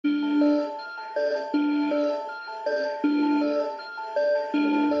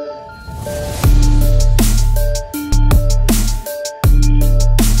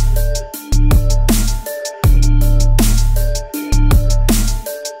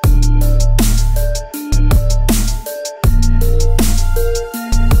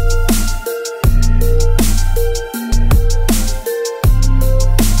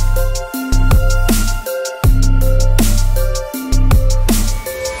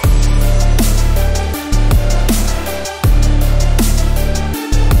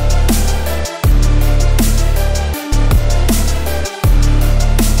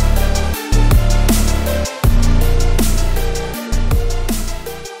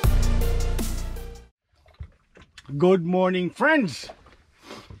Good morning, friends.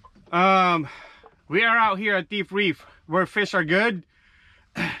 We are out here at Deep Reef where fish are good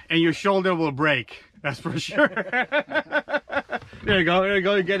and your shoulder will break, that's for sure. There you go,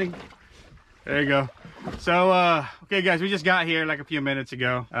 you're getting, there you go. So okay guys, we just got here like a few minutes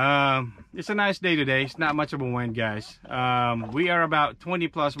ago. It's a nice day today. It's not much of a wind, guys. We are about 20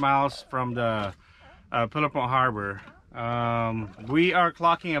 plus miles from the Pillar Point Harbor. We are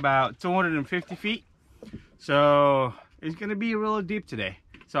clocking about 250 feet. So it's gonna be really deep today.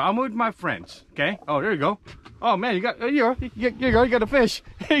 So I'm with my friends. Okay. Oh, there you go. Oh man, you got you got a fish.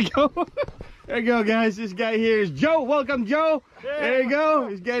 There you go. There you go, guys. This guy here is Joe. Welcome, Joe. There you go.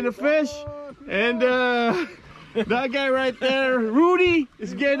 He's getting a fish. And that guy right there, Rudy,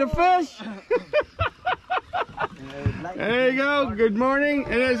 is getting a fish. There you go. Good morning.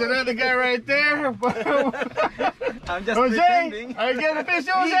 And there's another guy right there. I'm just Jose, pretending. are you getting a fish,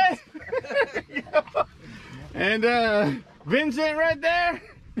 Jose? And Vincent right there.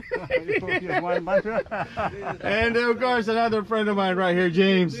 And of course another friend of mine right here,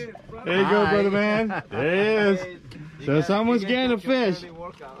 James. There you go, brother man. There he is. So someone's getting a fish.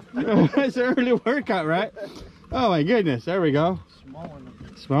 It's an early workout, right? Oh my goodness, there we go.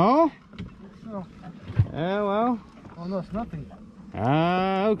 Small? Yeah, well. Oh no, it's nothing.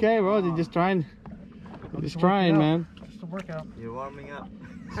 Okay, well, they're just trying, man. Just a workout. You're warming up.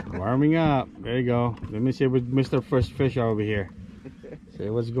 Warming up. There you go. Let me see with Mr. First Fish over here. Say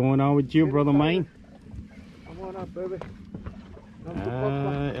what's going on with you, brother mine. Come on up, baby.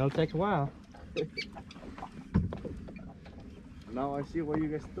 It'll take a while. Now I see what you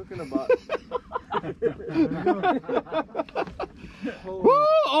guys talking about. Woo!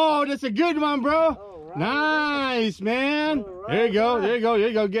 Oh, that's a good one, bro. Right. Nice, man. Right. There you go. There you go. There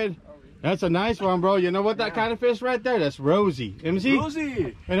you go. Good. That's a nice one, bro. You know what that kind of fish right there? That's Rosie. Let me see. Rosie.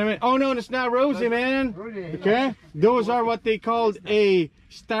 Wait a minute. Oh no, it's not Rosie, man. Rosie. Okay, those are what they called a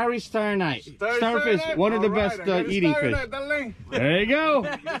starry-starnite. Starfish, one of the best eating fish. There you go.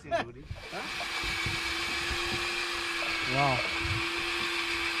 Wow.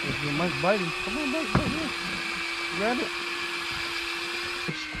 It's nice biting. Come on, bite. Grab it.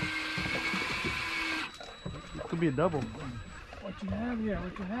 It could be a double. What you have here?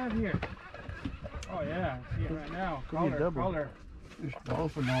 What you have here? Oh yeah, I see it right now. Could be a double. Color. There's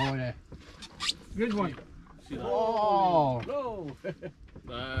dolphin over there. Good one. Oh. Go.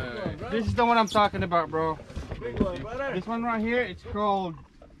 This is the one I'm talking about, bro. Big one, brother. This one right here, it's called.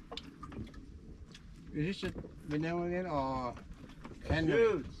 Is this a Benevolent or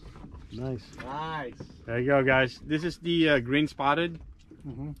Canyon? Nice. Nice. There you go, guys. This is the green spotted.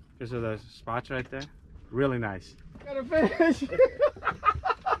 Mm-hmm. Because of the spots right there. Really nice. Got a fish.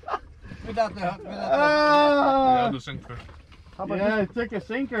 Without the sinker. Yeah, it took a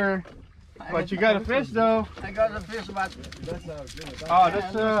sinker. But you got a fish though. I got a fish, but that's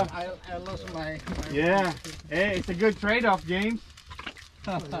I lost my yeah. Hey, it's a good trade-off, James.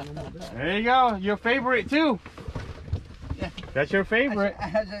 There you go. Your favorite too. Yeah. That's your favorite.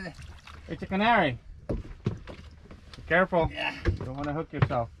 It's a canary. Be careful. Yeah. Don't want to hook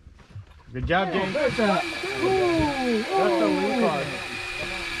yourself. Good job, James. That's a Lingcod.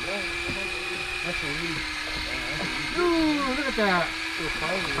 That's a Reef. Ooh, look at that.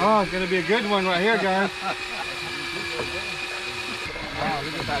 Oh, it's gonna be a good one right here, guys. Wow,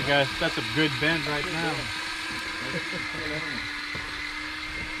 look at that, guys. That's a good bend right now.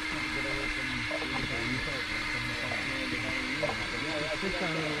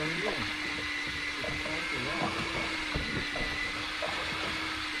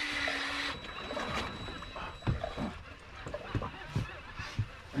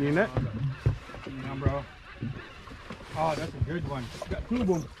 Need it? Yeah, bro. Oh, that's a good one. Got two of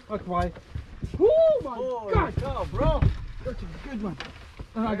them. That's why. Oh my God! Go, bro. That's a good one.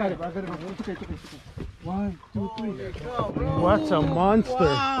 Oh, I got it. I got it. It's okay. 1, 2, 3. Go, bro. That's a monster.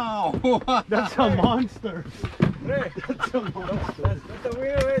 Wow. That's a monster. Hey, That's a monster. that's a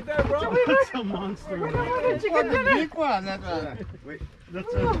winner right there, bro. That's a monster. What's the big one? That one. Wait.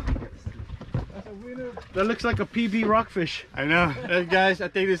 That's a Winner. That looks like a PB rockfish. I know. Guys, I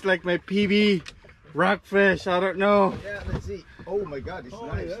think it's like my PB rockfish. I don't know. Yeah, let's see. Oh my God, it's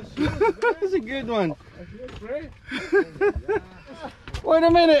nice. That's a good one. That's great. Wait a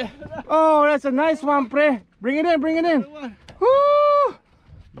minute. Oh, that's a nice one, pre. Bring it in, bring it in. Woo!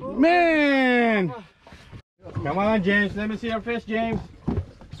 Man. Come on, James. Let me see your fish, James.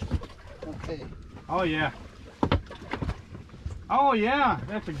 Okay. Oh, yeah. Oh, yeah.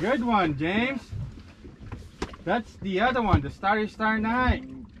 That's a good one, James. That's the other one, the starry-starite.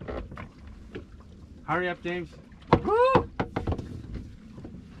 Hurry up, James. Woo!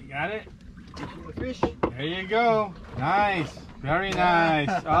 You got it? Fish. There you go. Nice. Very nice.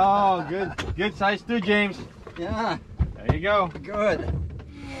 Oh, good size too, James. Yeah. There you go. Good.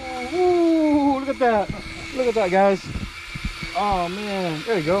 Ooh, look at that. Look at that, guys. Oh man,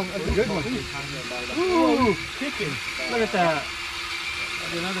 there you go. That's a good one. Ooh, chicken. Look at that.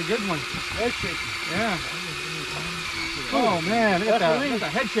 That's another good one. Head shaking. Yeah. Oh man, look at that. That's a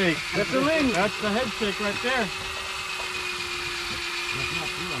head shake. That's the ling. That's the head shake right there.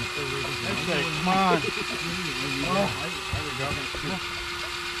 Head shake. Come on. Oh.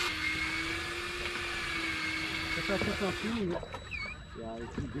 There we go. Yeah,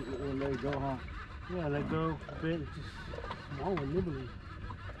 we'll let it go, huh? Yeah, let go a bit. It's just small and nibbly.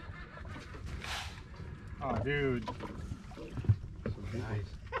 Oh, dude. Nice.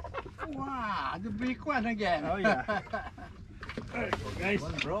 Wow, the big one again. Oh yeah. There you go, guys.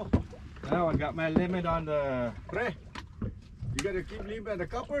 Bro. Now I got my limit on the You gotta keep leaving at the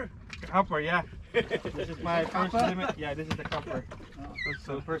copper. copper, yeah. This is my first limit. Yeah, this is the copper.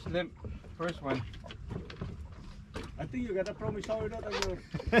 So the first one. I think you gotta promise how that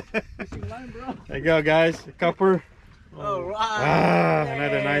fishing line, bro. There you go, guys. The copper. All right. Ah,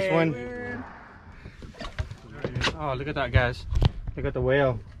 another nice one. Oh, look at that, guys. Look at the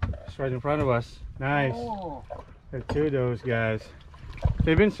whale. It's right in front of us. Nice. Oh. There's two of those guys.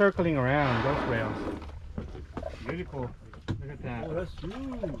 They've been circling around, those whales. Beautiful. Look at that. Oh, that's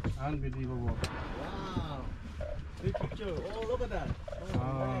huge. Unbelievable. Wow. Big picture. Oh, look at that.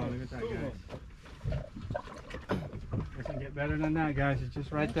 Oh, look at that, guys. Doesn't get better than that, guys. It's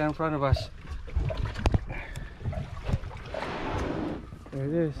just right there in front of us. There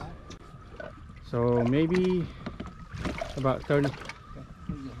it is. So maybe about 30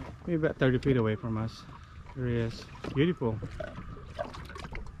 feet away from us. There he is. Beautiful.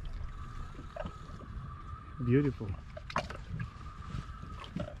 Beautiful.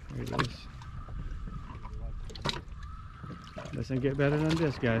 There it is. Doesn't get better than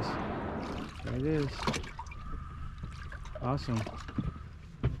this, guys. There it is. Awesome.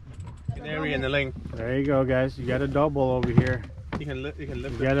 Canary and the ling. There you go, guys. You got a double over here. You can lift You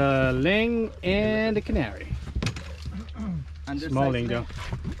it. got a ling and a canary. Small ling though.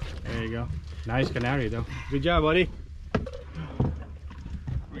 There you go. Nice canary though. Good job, buddy.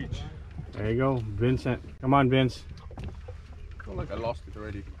 Reach. There you go, Vincent. Come on, Vince. I feel like I lost it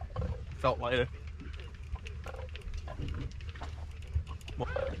already. Felt lighter.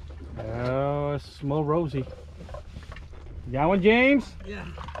 Oh, a small Rosie. You got one, James? Yeah.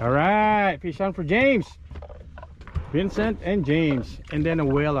 All right, fish on for James. Vincent and James. And then a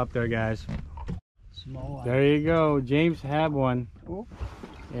whale up there, guys. Small one. There you go. James have one. Oh.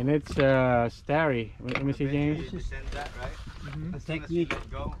 And it's starry. Let me see, James. Send that, right? A technique. Let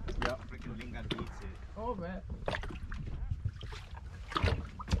go. Yeah. Freaking Lingcod eats it. Oh, man.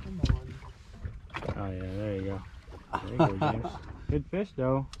 Come on. Oh yeah, there you go. There you go, James. Good fish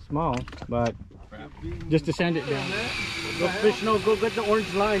though. Small, but just to send it down. Go fish, no, go get the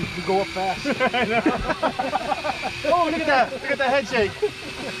orange line. You go up fast. Oh, look at that! Look at that head shake. I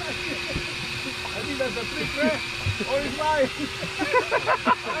think that's a trick, right? Orange line.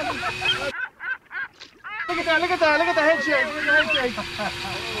 Look at that! Look at that! Look at the head shake! Look at the head shake!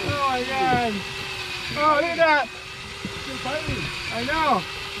 Oh my God! Oh, look at that! Still tiny. I know.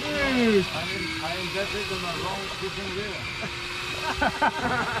 Dude. I am just on the wrong fishing reel.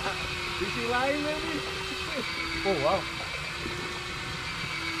 Fishing line, maybe? Oh wow.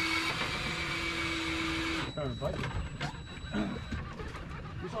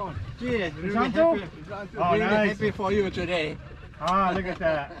 It's on. Cheers. It's on too? Oh, Really nice. happy for you today. Ah, look at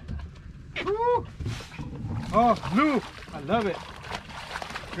that. Woo. Oh, blue. I love it.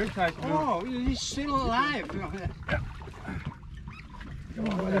 Good size blue. Oh, he's still alive.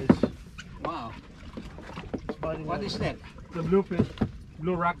 Wow. What is that? The blue fish.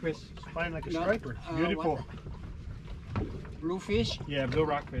 Blue rockfish. Spine like a No, striper. Beautiful. Blue fish? Yeah, blue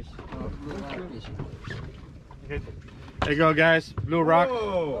rockfish. Blue rockfish. Good. There you go, guys. Blue rock.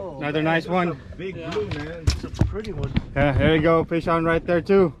 Whoa. Another nice one. Big Yeah. blue, man. It's a pretty one. Yeah, there you go. Fish on right there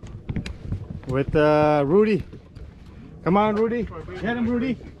too. With Rudy. Come on, Rudy. Get him,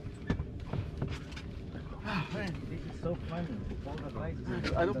 Rudy. It's so funny.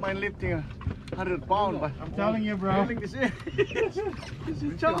 I don't mind lifting 100 pounds, but I'm telling you, bro. this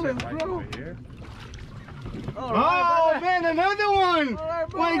is challenge, bro. Oh man, another one!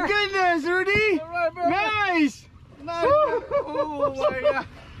 My goodness, Rudy! Nice! Oh my God.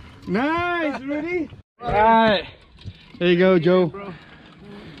 Nice, Rudy! Alright. There you go, Joe.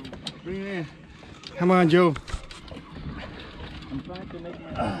 Bring it in. Come on, Joe. I'm trying to make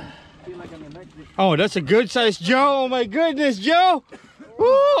my feel like I'm in Mexico. Oh, that's a good size Joe. Oh my goodness, Joe!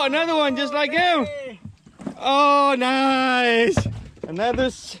 Woo! Oh, another one just like him. Oh, nice.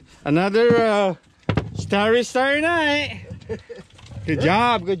 Another starry night. Good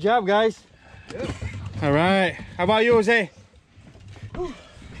job, guys. All right. How about you, Jose?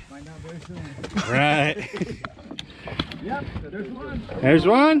 Find out very soon. Right. Yep, there's one. There's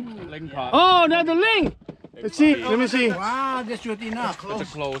one. Lingcod. Oh, another ling. Let's see. Let me see. Wow, this should enough. It's a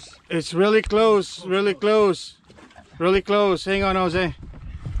close. It's really close. Really close. Really close. Hang on, Jose.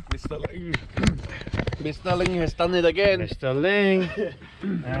 Mr. Ling. Mr. Ling has done it again. Mr. Ling.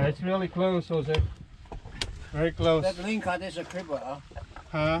 It's really close, Jose. Very close. That Lingcod is a clipper, huh?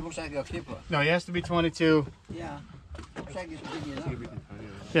 Huh? Looks like a clipper. No, he has to be 22. Yeah. Looks like it's big enough.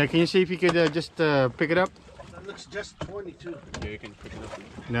 Yeah, can you see if you could just pick it up? That looks just 22. Yeah, you can pick it up.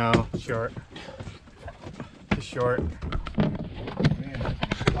 No, short. Just short.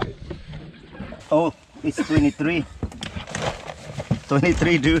 Oh, it's 23.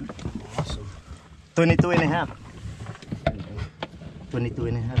 23, dude. Awesome. 22 and a half. 22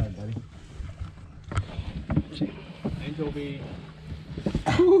 and a half, buddy. Anchovy.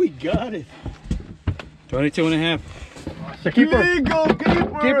 Oh, we got it. 22 and a half. It's a keeper. There you go,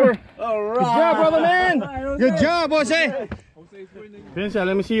 keeper. Keeper. All right. Good job, brother man. Good job, Jose. Jose's winning. Vincent,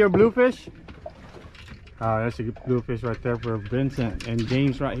 let me see your bluefish. Oh, that's a good bluefish right there for Vincent. And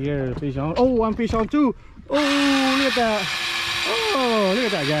James right here. Fish on. Oh, one fish on too. Oh, look at that. Oh, look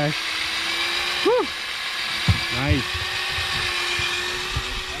at that, guys. Whew. Nice.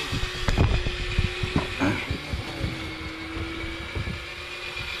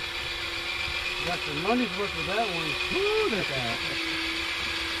 Got the money's worth with that one. Ooh, look at that.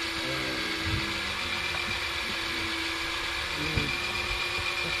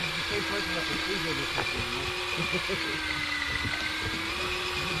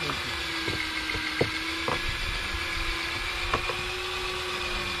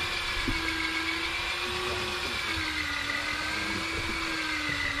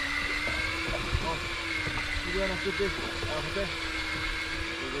 You wanna put this? Okay.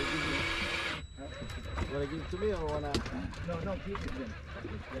 Wanna give it to me or wanna? No, keep it then.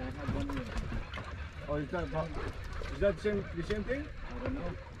 Yeah, I have one here. Oh, is that the same thing? I don't know.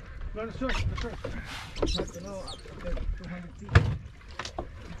 No, sure. I have to know after 200 feet.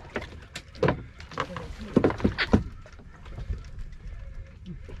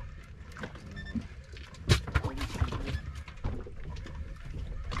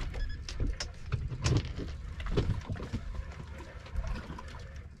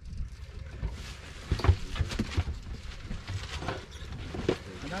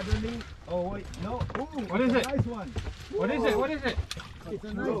 Another link. Oh wait, no. Ooh, What is it? Nice one. What is it? What is it? It's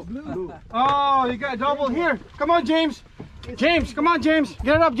a nice blue. Oh, you got double here. Come on, James. James, come on, James.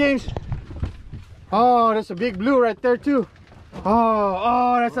 Get it up, James. Oh, that's a big blue right there, too.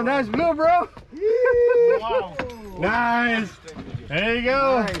 Oh, that's a nice blue, bro. Wow. Nice. There you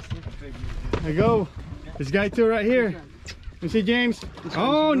go. There you go. This guy, too, right here. You see, James?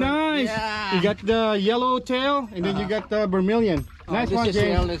 Oh, nice. Yeah. You got the yellow tail, and then you got the vermilion. Nice this one, is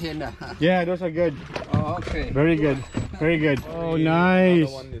James. yellow. Yeah, those are good. Oh, okay. Very good. Very good. Oh, The nice.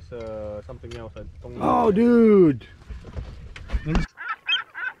 other one is something else. I don't know. Oh, dude.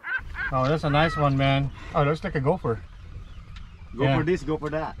 Oh, that's a nice one, man. Oh, looks like a gopher. Go Yeah. for this, go for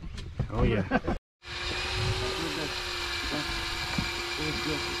that. Oh, yeah.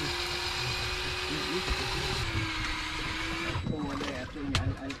 Over there, I think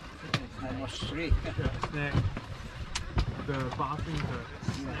I was three. Snack. The boxings are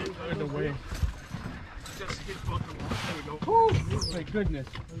in the way. Just hit both of them. There we go. Oh my goodness.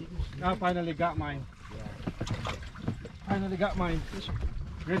 I finally got mine. Finally got mine.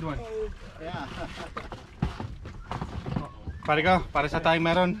 Good one. Yeah. Pare ka, para sa tayong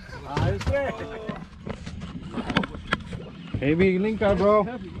meron. Maybe Lingcod, bro.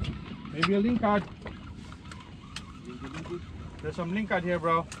 Maybe a Lingcod. There's some Lingcod here,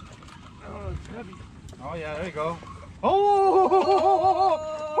 bro. Oh yeah, there you go. Oh!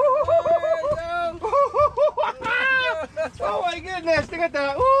 Oh my goodness! Look at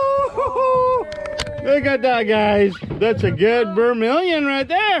that! Ooh. Look at that, guys! That's a good vermilion right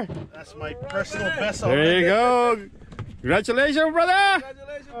there. That's my personal best. There you go. Congratulations, brother!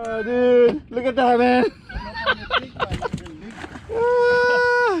 Oh, dude, look at that, man!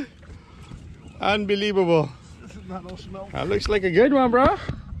 Ah, unbelievable. That looks like a good one, bro.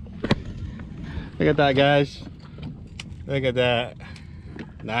 Look at that, guys. Look at that.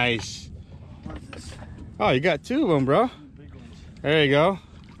 Nice. Oh, you got two of them, bro. There you go.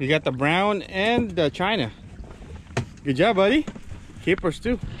 You got the brown and the China. Good job, buddy. Keepers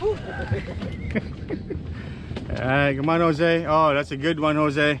too. Alright, come on, Jose. Oh, that's a good one,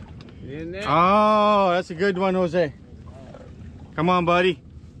 Jose. In there. Oh, that's a good one, Jose. Come on, buddy.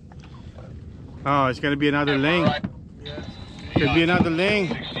 Oh, it's gonna be another ling. Could be another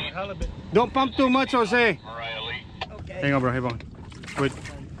ling. Don't pump too much, Jose. Hang on, bro. Hang on.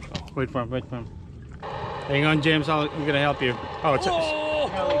 Wait for him. Hang on, James. I'm gonna help you. Oh, it's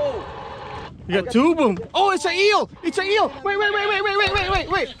you got two of them. Oh, it's an eel. It's an eel.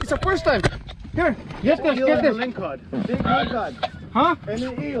 Wait. It's the first time. Here, get this. Lingcod. Big Lingcod. Huh? And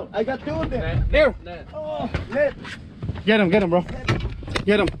an eel. I got two of them. There. Oh, net. Get him, bro.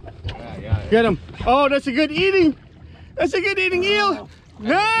 Get him. Get him. Oh, that's a good eating. That's a good eating eel.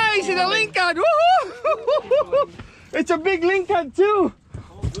 Nice, in a Lingcod. Woohoo! It's a big Lingcod too.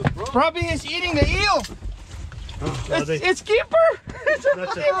 Probably is eating the eel. It's keeper. It's a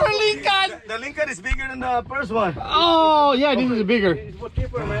keeper Lingcod. The Lingcod is bigger than the first one. Oh yeah, this is bigger. It's what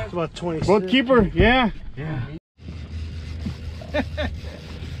keeper, man. It's about 20. Both keeper, yeah.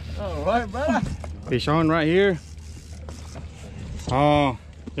 All right, brother. Fish on right here. Oh,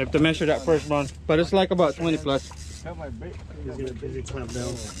 you have to measure that first one, but it's like about 20 plus. Have my bait. He's gonna busy clamp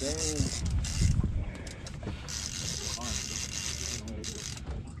down.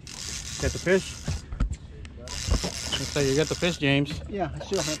 Get the fish. Looks like you got the fish, James. Yeah, I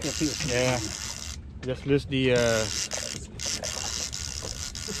still have to feel. Yeah. Just lose the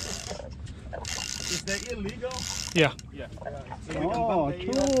Is that illegal? yeah. Oh,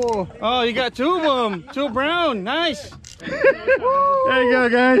 two. Oh, you got two of them. Two brown. Nice. There you go,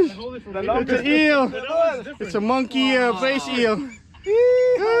 guys. It's an eel. It's a monkey face eel.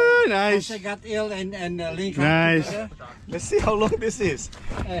 Oh, nice. I got eel and Lingcod. Nice. Let's see how long this is.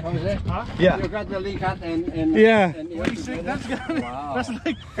 Hey, Jose. Yeah. You got the Lingcod and Yeah. and eel. What do you think that's gonna be? Wow. That's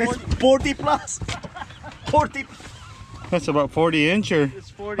like It's 40 plus. 40. That's about 40 incher.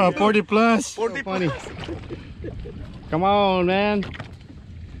 it's 40. 40 plus. 40 Funny. Come on, man.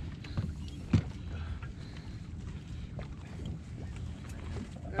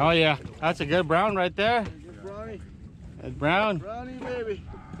 Oh yeah, that's a good brown right there. Brownie, That's brown. brownie, baby.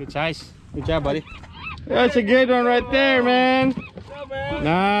 Good size. Good job, buddy. That's a good one right there, man. What's up, man?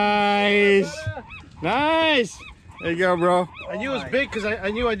 Nice. Nice. There you go, bro. I knew it was big because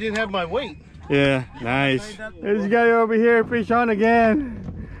I knew I didn't have my weight. Yeah, nice. There's a guy over here, fish on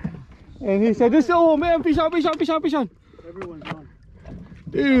again. And he said, "This, oh man, fish on. Everyone's on.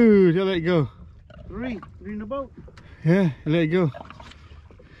 Dude, he'll let it go. Three in the boat. Yeah, he'll let it go.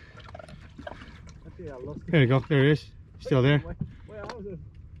 I think I lost it. There you go. There it is. Still there. Where was it?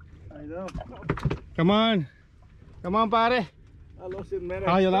 I know. Come on. Come on, buddy. I lost it, man.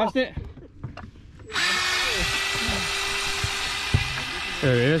 Oh, you lost it?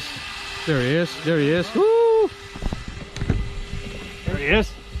 There he is. There he is. There he is. Woo! There he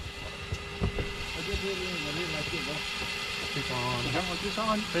is. Fish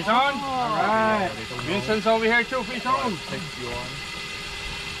on. Fish on. All right. Vincent's over here too. Fish on.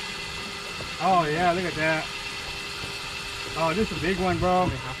 Oh yeah, look at that. Oh, this is a big one, bro.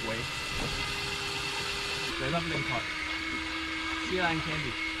 Halfway. They love Lingcod. Sea lion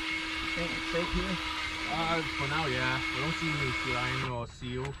candy. Safe here. For now, yeah. We don't see any sea lion or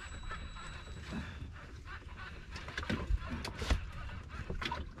seal.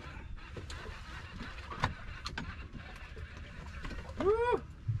 Woo!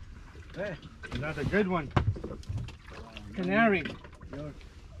 Hey, that's a good one. Canary.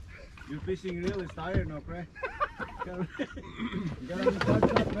 Your fishing reel is tired now, Craig. You gotta be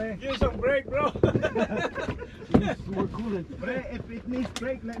touched up, man. Give some break, bro. More coolant. Bray, if it needs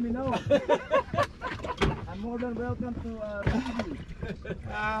break, let me know. I'm more than welcome to visit you.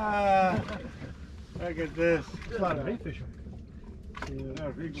 Ah, look at this. There's a lot of big fish. Yeah,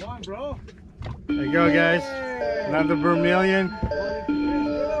 big one, bro. There you go, guys. Another vermilion. Quality fish,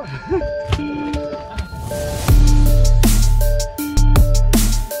 bro.